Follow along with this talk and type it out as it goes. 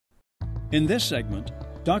In this segment,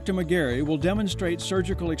 Dr. McGarry will demonstrate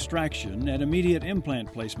surgical extraction and immediate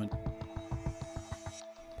implant placement.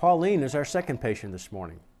 Pauline is our second patient this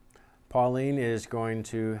morning. Pauline is going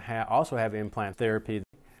to also have implant therapy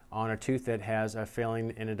on a tooth that has a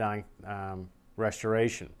failing endodontic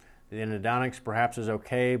restoration. The endodontics perhaps is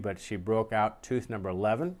okay, but she broke out tooth number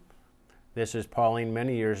 11. This is Pauline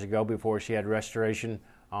many years ago before she had restoration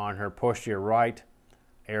on her posterior right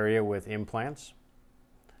area with implants.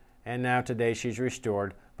 And now today she's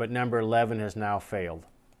restored, but number 11 has now failed.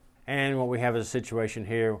 And what we have is a situation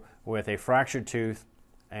here with a fractured tooth,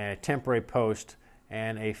 a temporary post,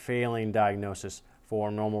 and a failing diagnosis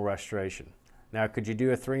for normal restoration. Now, could you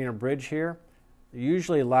do a 3-unit bridge here?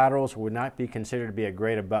 Usually laterals would not be considered to be a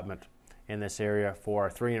great abutment in this area for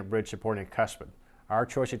a 3-unit bridge supporting a cuspid. Our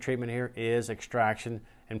choice of treatment here is extraction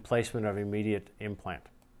and placement of immediate implant.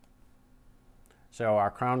 So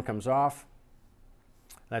our crown comes off.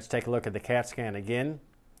 Let's take a look at the CAT scan again.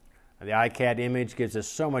 The iCAD image gives us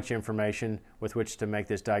so much information with which to make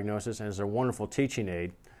this diagnosis and is a wonderful teaching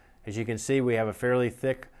aid. As you can see, we have a fairly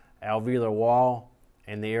thick alveolar wall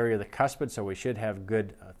in the area of the cuspid, so we should have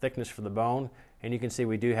good thickness for the bone. And you can see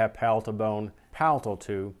we do have palatal bone palatal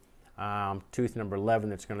to tooth number 11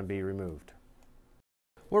 that's going to be removed.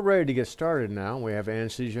 We're ready to get started now. We have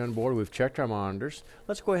anesthesia on board. We've checked our monitors.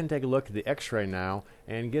 Let's go ahead and take a look at the x-ray now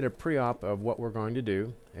and get a pre-op of what we're going to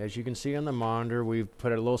do. As you can see on the monitor, we've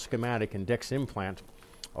put a little schematic index implant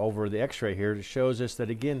over the x-ray here. It shows us that,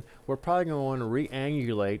 again, we're probably going to want to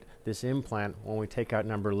re-angulate this implant when we take out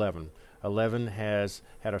number 11. 11 has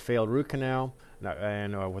had a failed root canal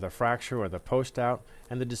and with a fracture or the post out,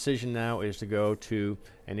 and the decision now is to go to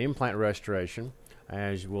an implant restoration.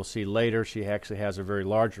 As we'll see later, she actually has a very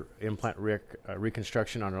large implant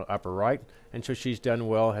reconstruction on her upper right, and so she's done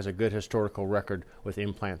well, has a good historical record with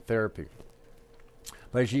implant therapy.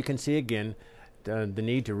 But as you can see again, the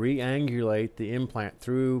need to re-angulate the implant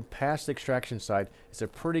through past the extraction site is a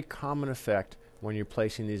pretty common effect when you're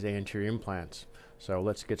placing these anterior implants. So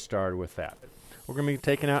let's get started with that. We're going to be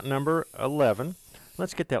taking out number 11.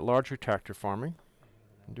 Let's get that large retractor for me.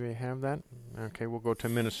 Do we have that? Okay, we'll go to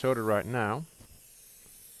Minnesota right now.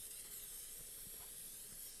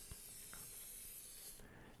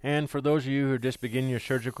 And for those of you who are just beginning your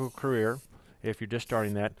surgical career, if you're just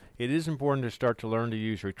starting that, it is important to start to learn to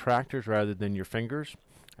use retractors rather than your fingers.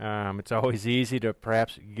 It's always easy to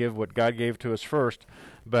perhaps give what God gave to us first,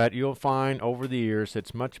 but you'll find over the years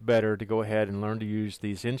it's much better to go ahead and learn to use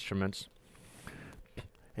these instruments.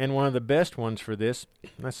 And one of the best ones for this,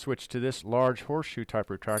 let's switch to this large horseshoe type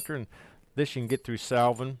retractor, and this you can get through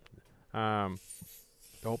Salvin. Open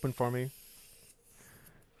for me.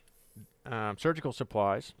 Surgical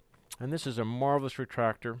supplies, and this is a marvelous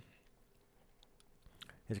retractor.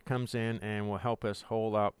 It comes in and will help us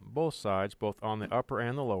hold out both sides, both on the upper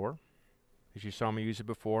and the lower, as you saw me use it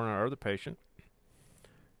before on our other patient,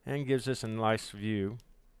 and gives us a nice view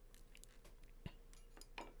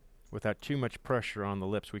without too much pressure on the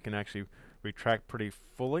lips. We can actually retract pretty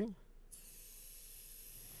fully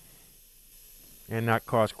and not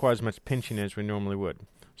cause quite as much pinching as we normally would.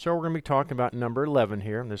 So we're going to be talking about number 11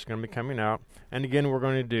 here. This is going to be coming out. And again, we're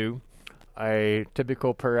going to do a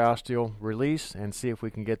typical periosteal release and see if we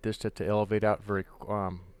can get this to elevate out very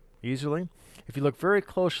easily. If you look very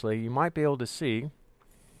closely, you might be able to see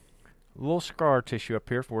a little scar tissue up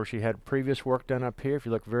here where she had previous work done up here. If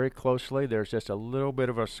you look very closely, there's just a little bit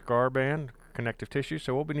of a scar band, connective tissue.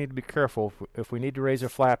 So we'll need to be careful. If we need to raise a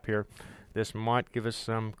flap here, this might give us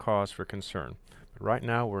some cause for concern. But right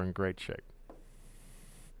now, we're in great shape.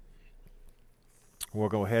 We'll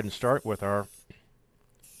go ahead and start with our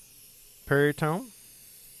periotome.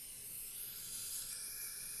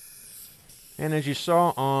 And as you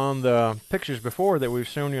saw on the pictures before that we've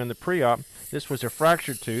shown you on the pre-op, this was a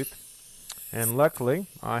fractured tooth. And luckily,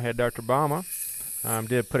 I had Dr. Bama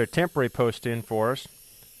did put a temporary post in for us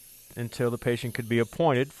until the patient could be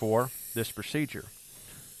appointed for this procedure.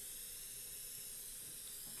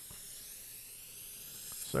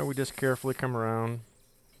 So we just carefully come around,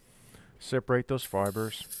 separate those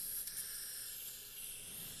fibers.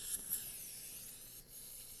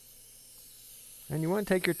 And you want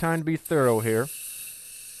to take your time to be thorough here.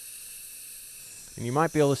 And you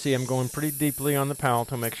might be able to see I'm going pretty deeply on the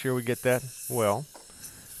palatal. Make sure we get that well.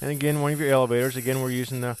 And again, one of your elevators. Again, we're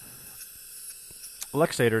using the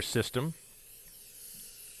luxator system.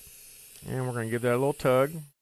 And we're going to give that a little tug.